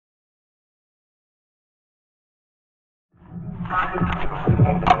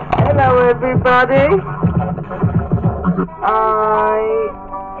Hello everybody.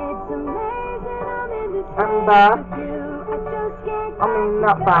 I'm back. I mean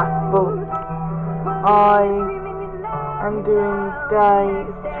not back, but I am doing day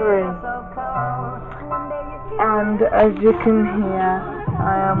 3. And as you can hear,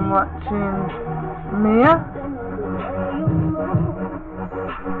 I am watching Mia.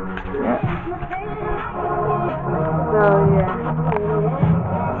 Yeah. So yeah.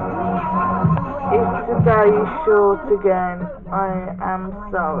 If today is short again, I am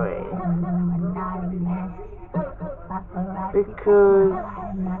sorry. Because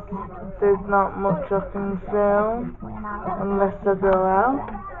there's not much I can film unless I go out.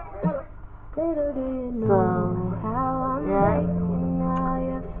 So, yeah.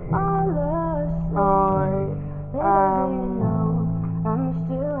 I am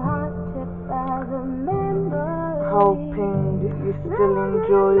hoping that you still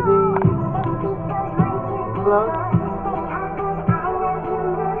enjoy these vlogs.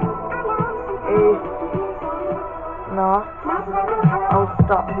 If not, I'll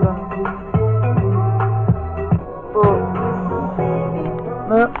stop them. But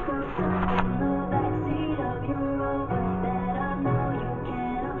look.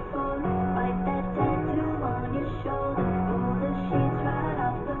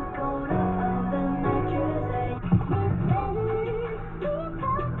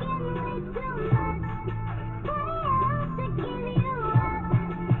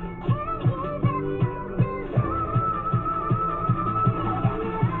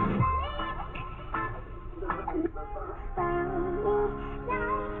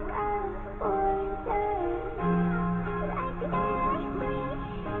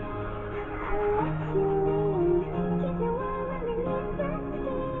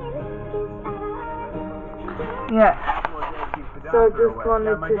 Yeah, so I just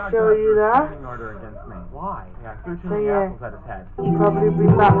wanted to show you that. So yeah, I'll probably be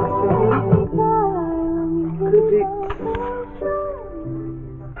back soon, because it's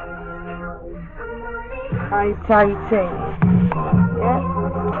 8:18. Yeah,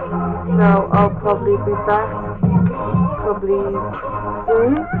 so I'll probably be back, probably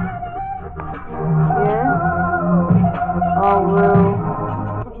soon. Yeah, I will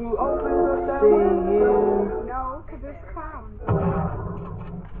see you.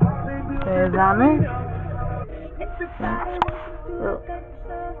 There's Annie.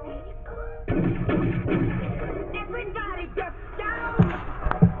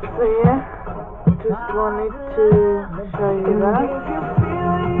 So yeah, just wanted to show you that.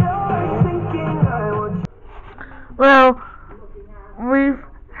 Well, we've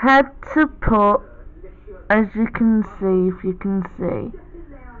had to put, as you can see, if you can see,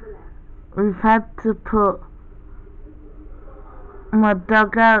 we've had to put my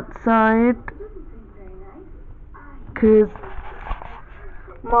dog outside because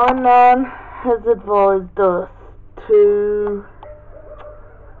my nan has advised us to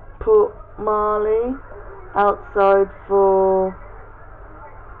put Marley outside for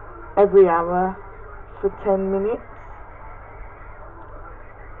every hour for 10 minutes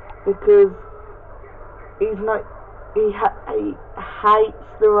because he hates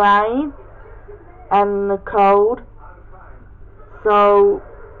the rain and the cold. So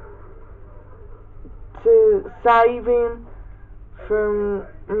to save him from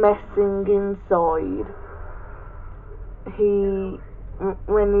messing inside,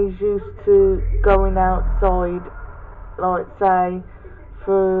 when he's used to going outside, like say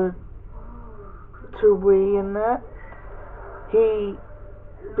to wee and that,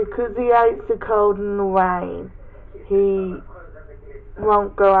 because he hates the cold and the rain, he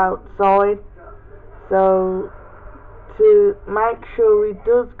won't go outside. So to make sure he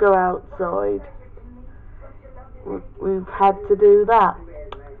does go outside, we've had to do that.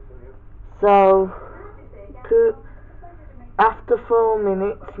 So after 4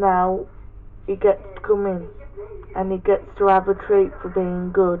 minutes now, he gets to come in and he gets to have a treat for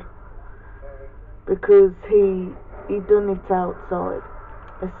being good, because he done it outside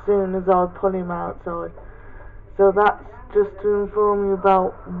as soon as I pull him outside. So that's just to inform you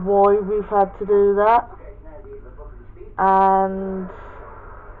about why we've had to do that. And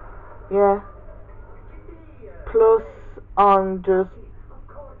yeah, plus I'm just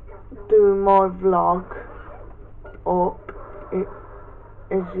doing my vlog up,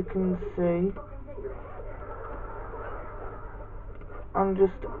 as you can see. I'm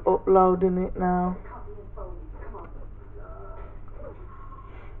just uploading it now.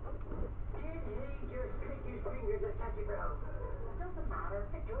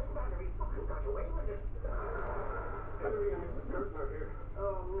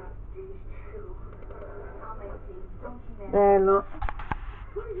 There, look.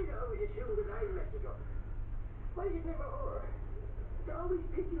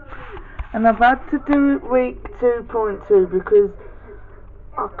 And I've had to do week 2.2 because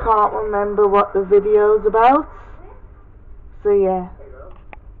I can't remember what the video's about. So yeah,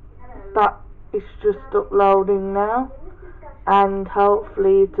 that is just uploading now, and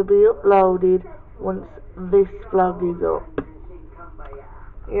hopefully it'll be uploaded once this vlog is up.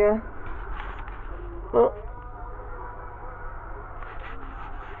 Yeah. But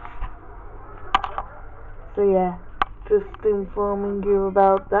so yeah, just informing you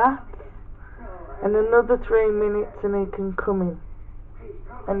about that. And another 3 minutes and he can come in.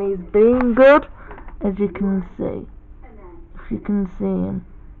 And he's being good, as you can see. If you can see him,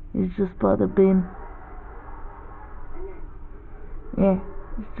 he's just by the bin. Yeah,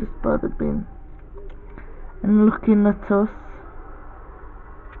 he's just by the bin. And looking at us.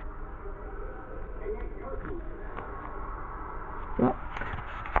 Yeah.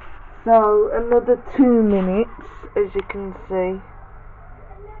 So, another 2 minutes, as you can see.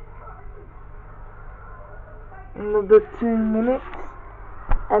 Another 2 minutes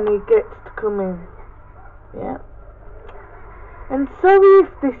and he gets to come in. Yeah. And sorry if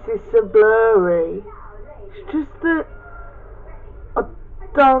this is so blurry, it's just that I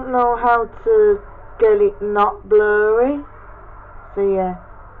don't know how to get it not blurry. So yeah,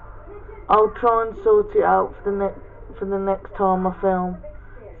 I'll try and sort it out for the next time I film.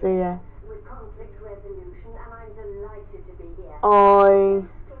 So yeah, I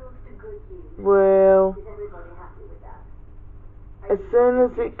will, as soon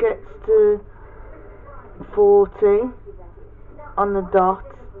as it gets to 40 on the dot,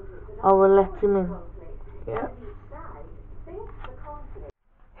 I will let him in. Yeah.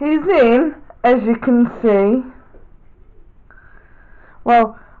 He's in, as you can see.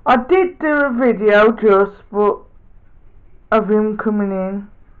 Well, I did do a video just of him coming in,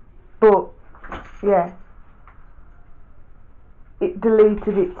 but yeah, it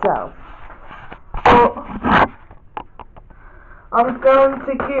deleted itself. But I'm going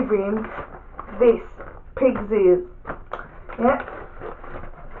to give him this pig's ears. Yeah.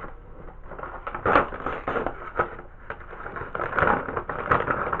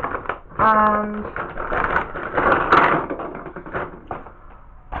 And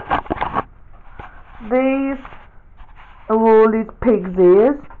these are all his pig's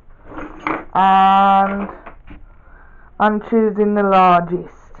ears, and I'm choosing the largest.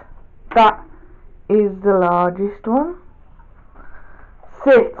 That is the largest one.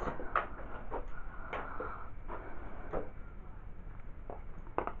 Sit.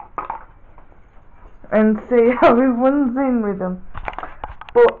 And see how he runs in with them.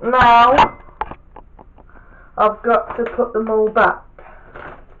 But now I've got to put them all back.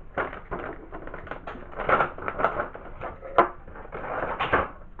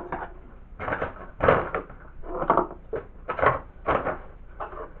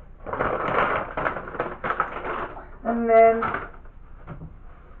 And then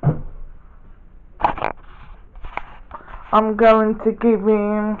I'm going to give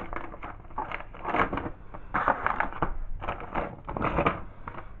him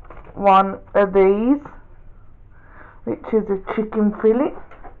one of these, which is a chicken fillet.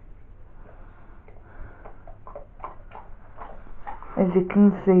 As you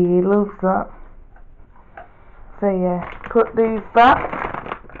can see, he loves that. So yeah, put these back.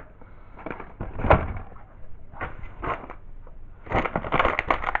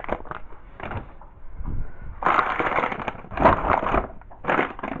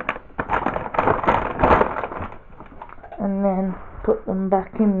 And then put them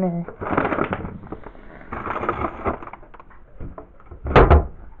back in there.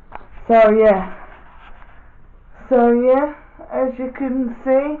 So yeah, as you can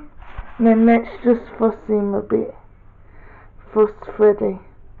see, and then let's just fuss him a bit. Fuss Freddy.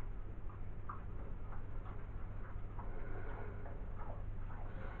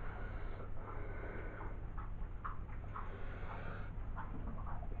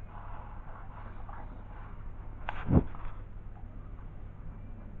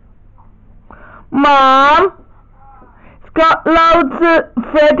 Mom,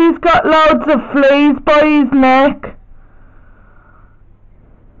 Freddy's got loads of fleas by his neck.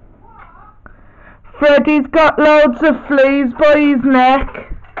 Freddy's got loads of fleas by his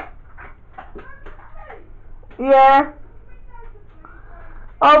neck. Yeah.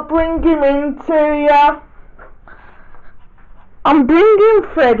 I'll bring him in to ya. I'm bringing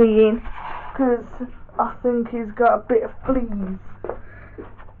Freddy in because I think he's got a bit of fleas.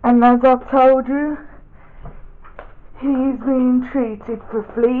 And as I've told you, he's being treated for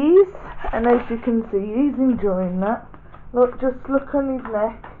fleas, and as you can see, he's enjoying that. Look, just look on his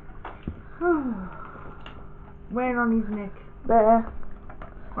neck. Where on his neck? There.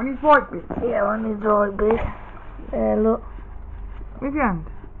 On his white bit? Yeah, on his right bit. There, look. With your hand?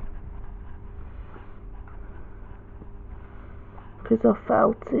 Because I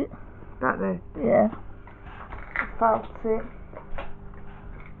felt it. That there? Yeah. I felt it.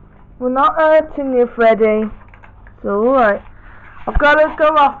 We're not hurting you, Freddy. It's alright. I've got to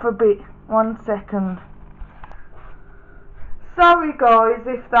go off a bit. 1 second. Sorry guys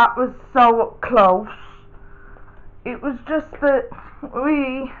if that was so up close. It was just that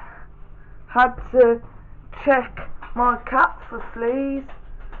we had to check my cat for fleas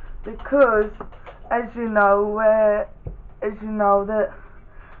because, as you know that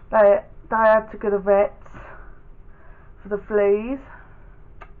they had to go to vets for the fleas,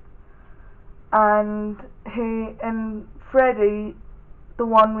 and Freddie, the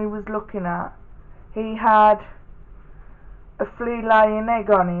one we was looking at, he had a flea laying egg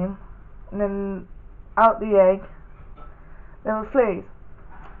on him, and then out the egg there were fleas,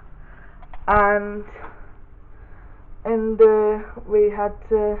 and we had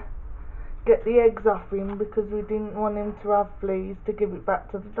to get the eggs off him because we didn't want him to have fleas to give it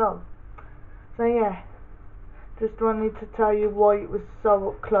back to the dog. So yeah, just wanted to tell you why it was so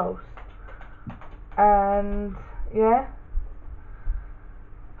up close. And yeah,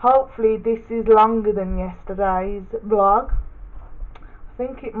 hopefully this is longer than yesterday's vlog. I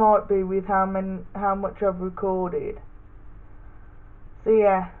think it might be with how much I've recorded. So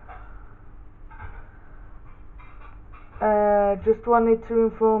yeah, just wanted to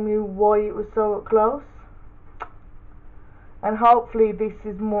inform you why it was so up close, and hopefully this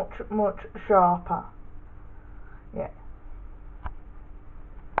is much sharper. Yeah.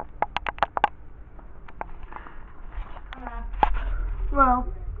 Well,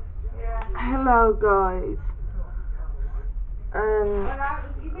 hello guys.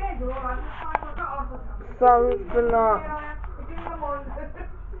 Sorry for not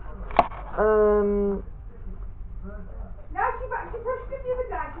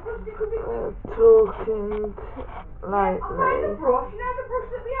talking lately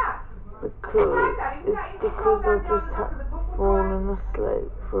because I've just fallen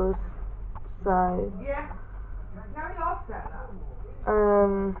asleep for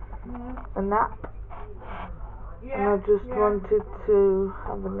a nap, and I just wanted to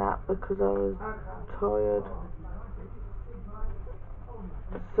have a nap because I was tired.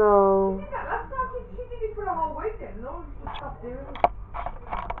 So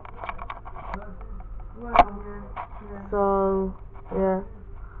yeah,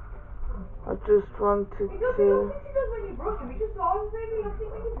 I just wanted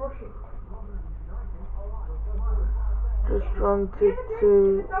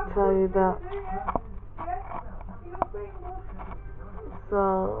to tell you that. So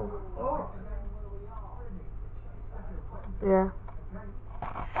yeah,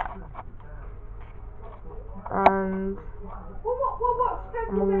 and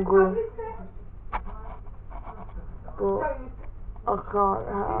I'm hungry, but I can't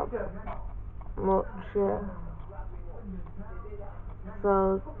have much yet.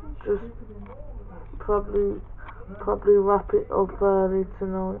 So just probably wrap it up early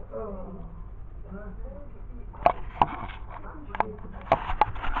tonight.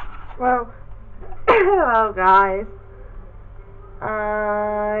 Well, hello guys.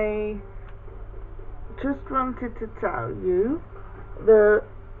 I just wanted to tell you that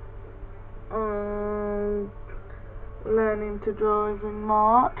learning to drive in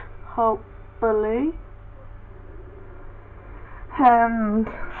March, hopefully, and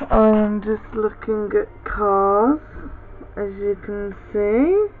I'm just looking at cars, as you can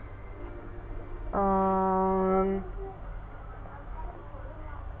see, on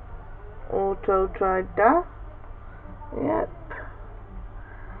Auto Trader. Yep,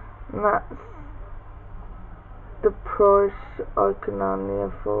 that's the price I can only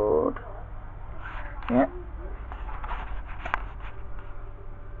afford. Yep.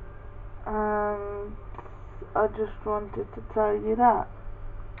 And I just wanted to tell you that,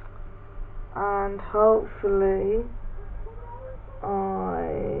 and hopefully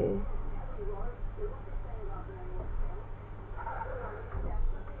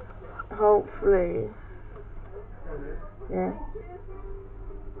yeah,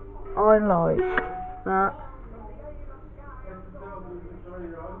 I like that.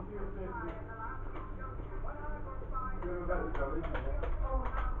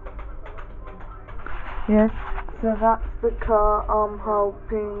 Yeah, So that's the car I'm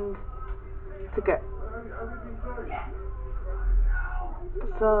hoping to get.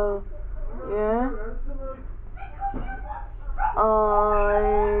 So yeah,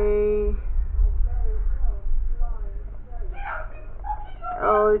 I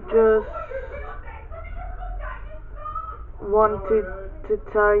just wanted to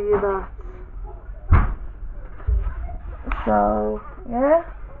tell you that. So yeah,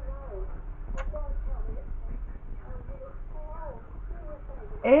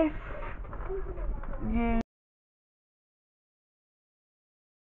 if you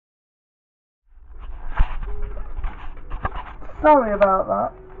sorry about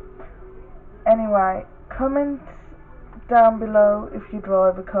that. Anyway, comment down below if you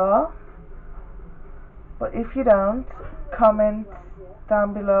drive a car, but if you don't, comment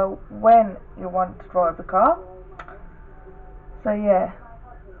down below when you want to drive a car. So yeah,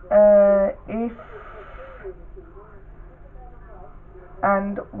 if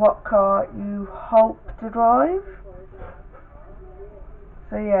and what car you hope to drive.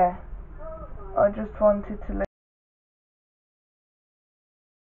 So yeah, I just wanted to let